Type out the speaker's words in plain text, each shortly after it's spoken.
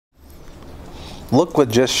Look what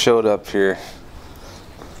just showed up here.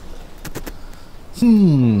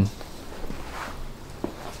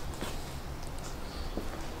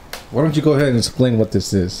 Why don't you go ahead and explain what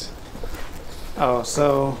this is? Oh,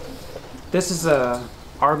 so this is a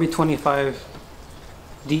RB25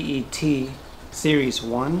 DET Series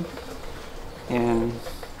 1, and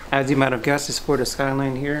as you might have guessed, it's for the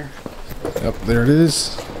Skyline here. Yep, there it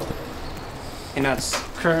is. And that's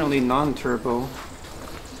currently non-turbo.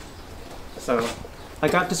 So I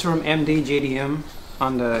got this from MD JDM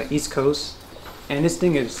on the East Coast, and this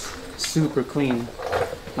thing is super clean.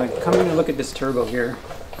 Like, come in and look at this turbo here.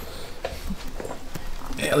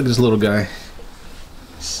 Yeah, look at this little guy.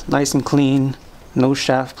 It's nice and clean, no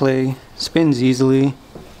shaft play, spins easily,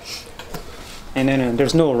 and then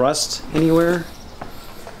there's no rust anywhere.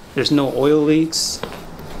 There's no oil leaks.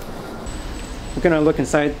 We're gonna look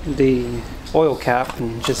inside the oil cap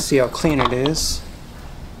and just see how clean it is.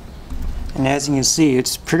 And as you can see,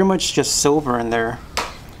 it's pretty much just silver in there.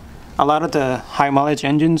 A lot of the high mileage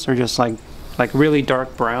engines are just like really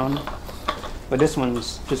dark brown, but this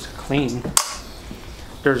one's just clean.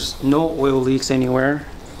 There's no oil leaks anywhere.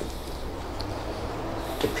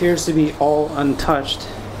 It appears to be all untouched.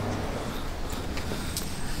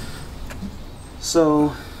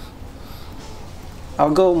 So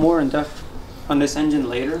I'll go more in depth on this engine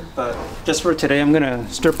later, but just for today I'm gonna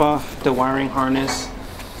strip off the wiring harness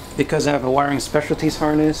because I have a wiring specialties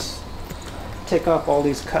harness, take off all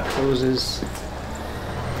these cut hoses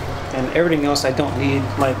and everything else I don't need,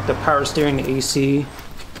 like the power steering, the AC.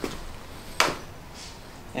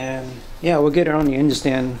 And yeah, we'll get it on the engine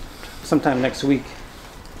stand sometime next week.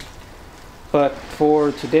 But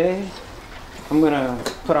for today, I'm gonna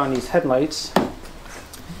put on these headlights.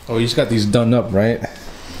 Oh, you just got these done up, right?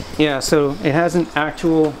 Yeah, so it has an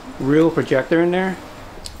actual real projector in there,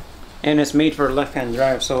 and it's made for left-hand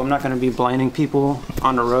drive, so I'm not gonna be blinding people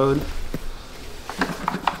on the road.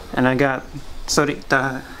 And I got, so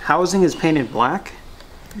the housing is painted black.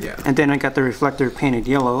 Yeah. And then I got the reflector painted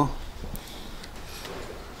yellow.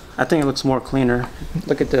 I think it looks more cleaner.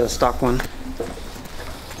 Look at the stock one.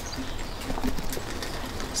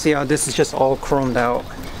 See how this is just all chromed out.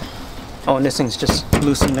 Oh, and this thing's just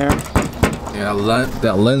loose in there. Yeah,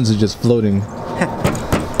 that lens is just floating.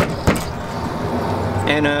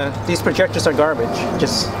 And these projectors are garbage.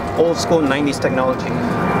 Just old school 90s technology.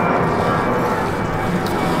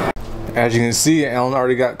 As you can see, Alan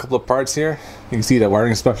already got a couple of parts here. You can see the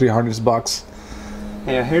wiring specialty harness box.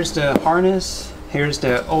 Yeah, here's the harness. Here's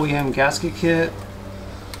the OEM gasket kit.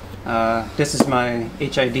 This is my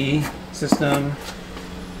HID system.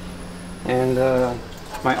 And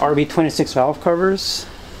my RB26 valve covers.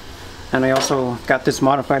 And I also got this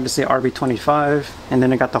modified to say RB25. And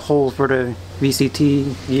then I got the hole for the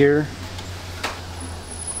VCT gear.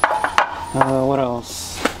 What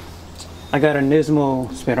else? I got a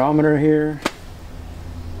Nismo speedometer here.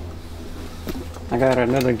 I got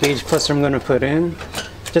another gauge cluster I'm going to put in.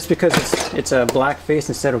 Just because it's a black face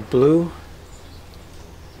instead of blue.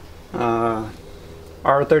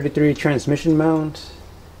 R33 transmission mount.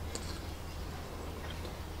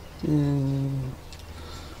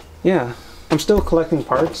 Yeah, I'm still collecting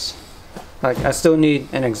parts. Like, I still need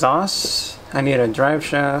an exhaust. I need a drive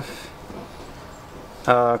shaft,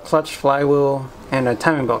 clutch, flywheel, and a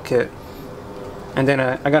timing belt kit. And then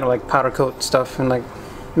I gotta like powder coat stuff and like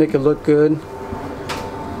make it look good.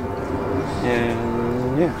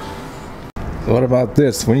 And yeah. So what about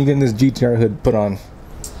this? When are you getting this GTR hood put on?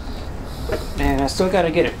 And I still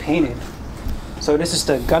gotta get it painted. So this is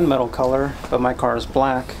the gunmetal color, but my car is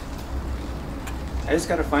black. I just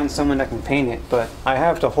gotta find someone that can paint it, but I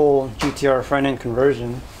have the whole GTR front end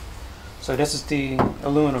conversion. So this is the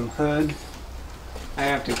aluminum hood. I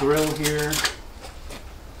have the grill here,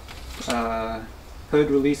 hood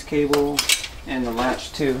release cable, and the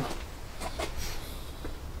latch too.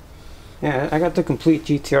 Yeah, I got the complete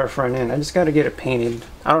GTR front end. I just gotta get it painted.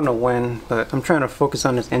 I don't know when, but I'm trying to focus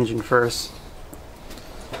on this engine first.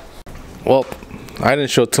 Well, I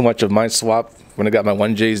didn't show too much of my swap when I got my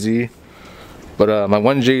 1JZ. But my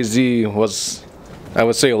 1JZ was, I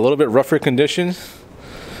would say, a little bit rougher condition.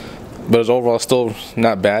 But it's overall still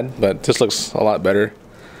not bad, but this looks a lot better.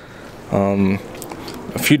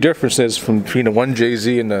 A few differences between the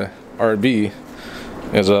 1JZ and the RB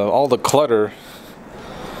is all the clutter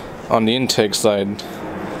on the intake side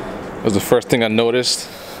was the first thing I noticed.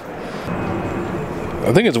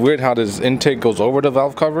 I think it's weird how this intake goes over the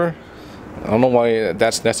valve cover. I don't know why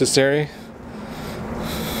that's necessary.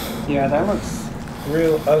 Yeah, that looks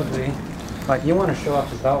real ugly. Like, you want to show off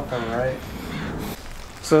the valve cover, right?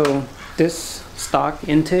 So this stock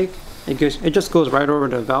intake, it just goes right over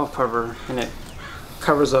the valve cover, and it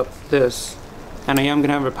covers up this, and I am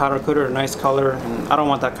gonna have a powder coater, a nice color, and I don't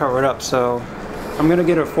want that covered up, so I'm gonna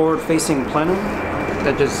get a forward-facing plenum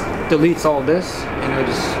that just deletes all this, and it'll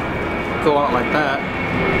just go out like that.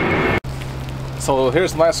 So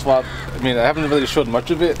here's my swap. I mean, I haven't really showed much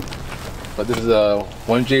of it, but this is a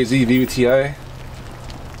 1JZ VVTi.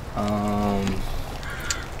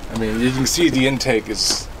 I mean, you can see the intake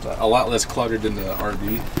is a lot less cluttered than the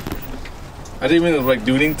RB. I didn't even like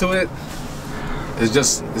do anything to it. It's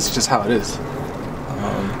just how it is.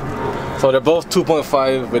 So they're both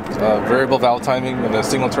 2.5 with variable valve timing and a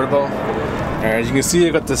single turbo. And as you can see,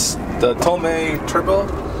 I got the Tomei turbo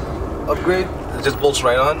upgrade. It just bolts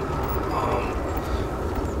right on.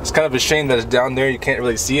 It's kind of a shame that it's down there. You can't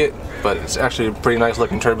really see it, but it's actually a pretty nice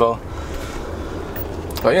looking turbo.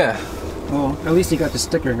 But yeah. Well, at least you got the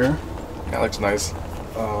sticker here. Yeah, it looks nice.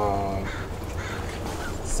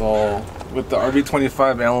 So with the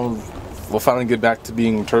RB25, Alan will finally get back to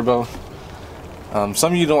being turbo.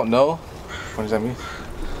 Some of you don't know. What does that mean?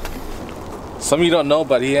 Some of you don't know,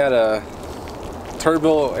 but he had a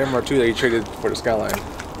turbo MR2 that he traded for the Skyline.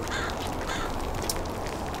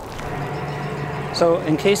 So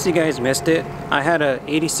in case you guys missed it, I had a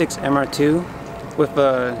 86 MR2 with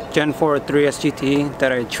a Gen 4 3S GTE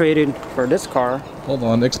that I traded for this car. Hold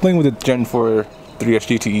on, explain what the Gen 4 3S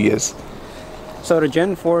GTE is. So the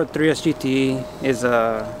Gen 4 3S GTE is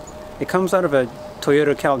it comes out of a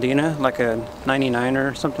Toyota Caldina, like a 99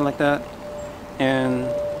 or something like that. And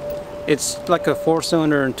it's like a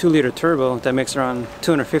 4-cylinder and 2-liter turbo that makes around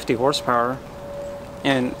 250 horsepower.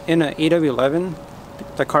 And in an EW11,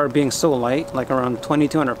 the car being so light, like around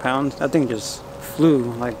 2,200 pounds, that thing just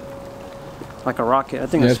flew like a rocket. I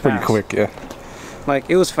think it's pretty quick, yeah. Like,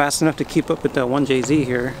 it was fast enough to keep up with the 1JZ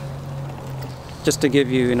here, just to give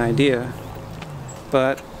you an idea.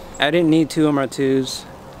 But I didn't need two MR2s,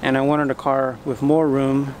 and I wanted a car with more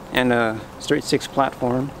room and a straight 6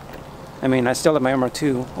 platform. I mean, I still have my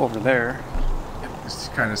MR2 over there.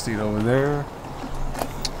 Just kind of see it over there.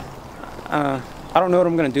 I don't know what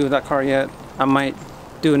I'm going to do with that car yet. I might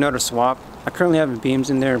do another swap. I currently have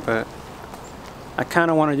beams in there, but I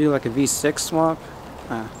kind of want to do like a V6 swap.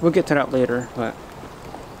 We'll get to that later, but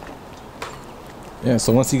yeah,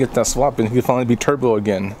 so once you get that swap in, he'll finally be turbo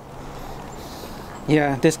again.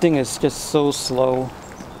 yeah, this thing is just so slow.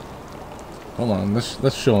 Hold on,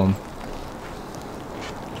 let's show him.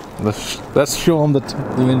 Let's show him the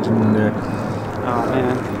engine in there. Oh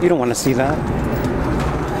man, you don't want to see that.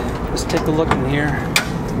 Let's take a look in here.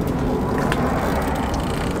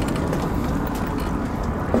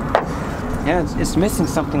 Yeah, it's missing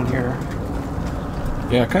something here.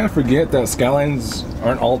 Yeah, I kind of forget that Skylines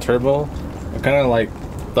aren't all turbo. I kind of like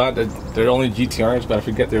thought that they're only GTRs, but I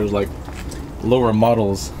forget there's like lower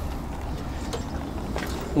models.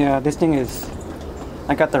 Yeah, this thing is...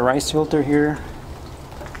 I got the rice filter here.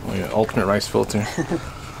 Oh yeah, ultimate rice filter.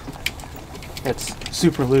 It's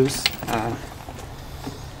super loose.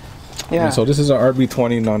 Yeah. So this is a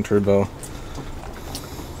RB20 non-turbo.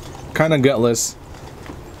 Kind of gutless,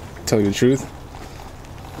 to tell you the truth.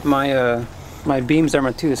 My Beams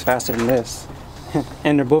MR2 is faster than this.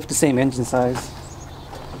 And they're both the same engine size.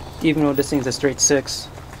 Even though this thing's a straight 6.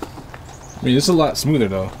 I mean, this is a lot smoother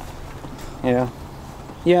though. Yeah.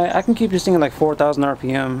 Yeah, I can keep this thing at like 4,000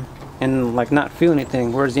 RPM and like not feel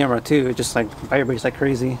anything, whereas the MR2, it just like vibrates like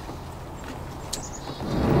crazy.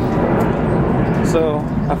 So,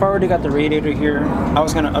 I've already got the radiator here. I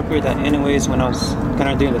was gonna upgrade that anyways when I was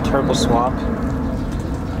gonna do the turbo swap.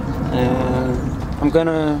 And I'm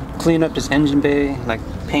gonna clean up this engine bay, like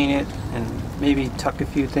paint it and maybe tuck a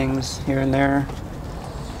few things here and there.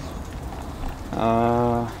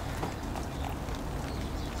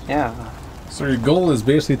 Yeah. So your goal is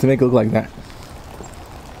basically to make it look like that?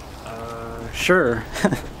 Sure.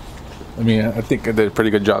 I mean, I think I did a pretty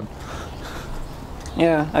good job.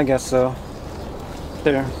 Yeah, I guess so.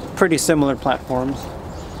 They're pretty similar platforms.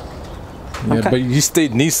 Yeah, but you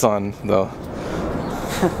stayed Nissan though.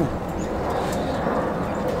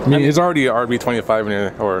 I mean, it's already an RB25 in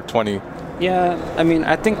there, or 20. Yeah, I mean,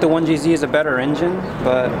 I think the 1JZ is a better engine,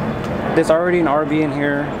 but there's already an RB in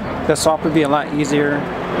here. The swap would be a lot easier.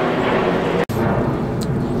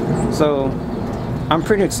 So, I'm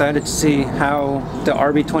pretty excited to see how the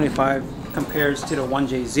RB25 compares to the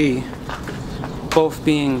 1JZ, both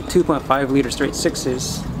being 2.5 liter straight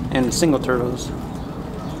 6s and single turbos.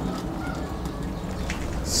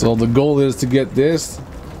 So the goal is to get this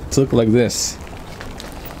to look like this.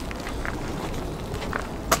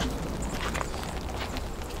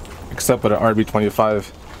 Except with an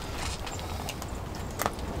RB25.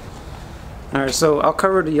 Alright, so I'll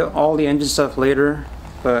cover all the engine stuff later.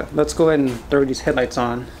 But let's go ahead and throw these headlights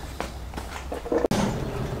on.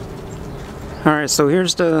 Alright, so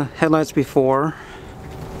here's the headlights before.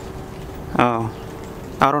 Oh,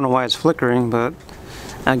 I don't know why it's flickering, but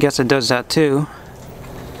I guess it does that too.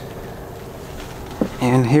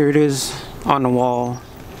 And here it is on the wall.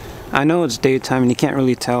 I know it's daytime and you can't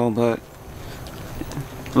really tell, but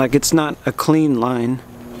like it's not a clean line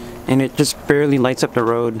and it just barely lights up the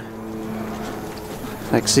road.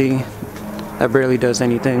 Like, see, that barely does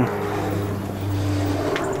anything.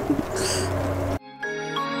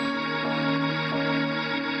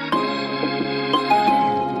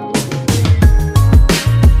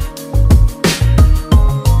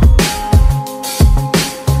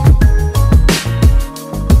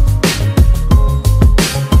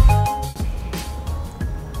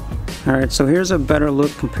 Alright, so here's a better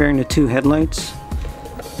look comparing the two headlights.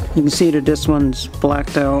 You can see that this one's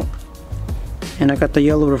blacked out and I got the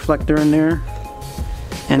yellow reflector in there,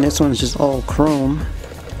 and this one's just all chrome.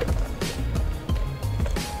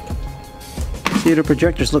 See, the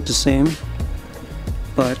projectors look the same,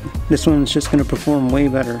 but this one's just going to perform way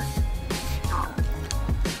better.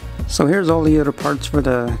 So here's all the other parts for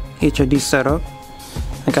the HID setup.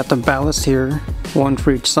 I got the ballast here, one for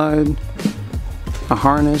each side, a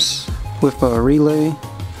harness with a relay,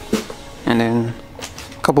 and then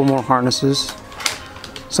a couple more harnesses.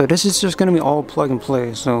 So this is just going to be all plug and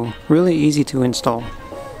play, so really easy to install.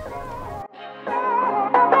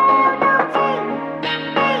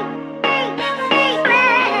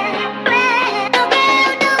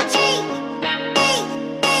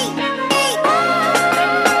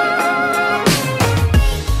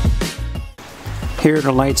 Here are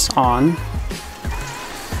the lights on,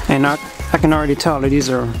 and I can already tell that these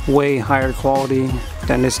are way higher quality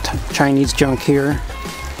than this Chinese junk here.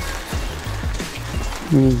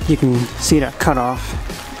 I mean, you can see that cutoff.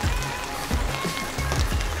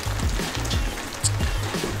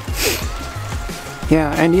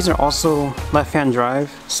 Yeah, and these are also left-hand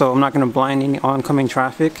drive, so I'm not going to blind any oncoming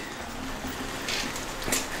traffic.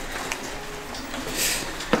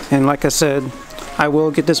 And like I said, I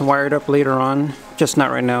will get this wired up later on, just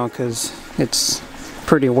not right now because it's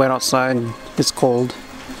pretty wet outside and it's cold.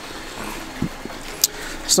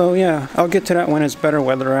 So yeah, I'll get to that when it's better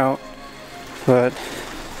weather out, but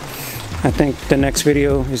I think the next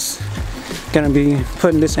video is gonna be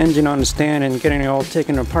putting this engine on the stand and getting it all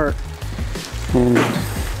taken apart. And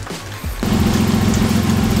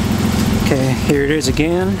okay, here it is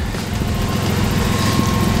again.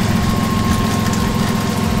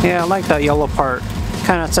 Yeah, I like that yellow part.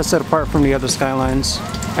 Kind of sets it apart from the other Skylines.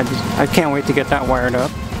 I can't wait to get that wired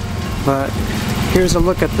up. But here's a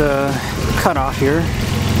look at the cutoff here.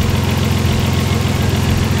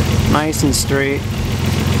 Nice and straight.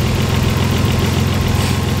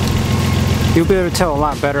 You'll be able to tell a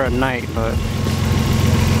lot better at night, but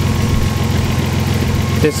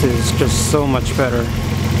this is just so much better.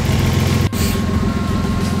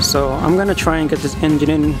 So I'm gonna try and get this engine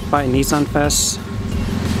in by Nissan Fest.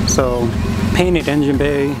 So painted engine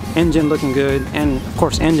bay, engine looking good, and of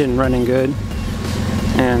course engine running good.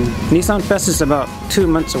 And Nissan Fest is about 2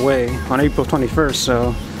 months away on April 21st,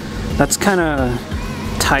 so that's kind of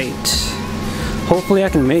tight. Hopefully I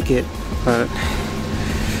can make it, but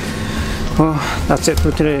well, that's it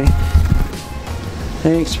for today.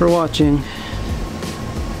 Thanks for watching.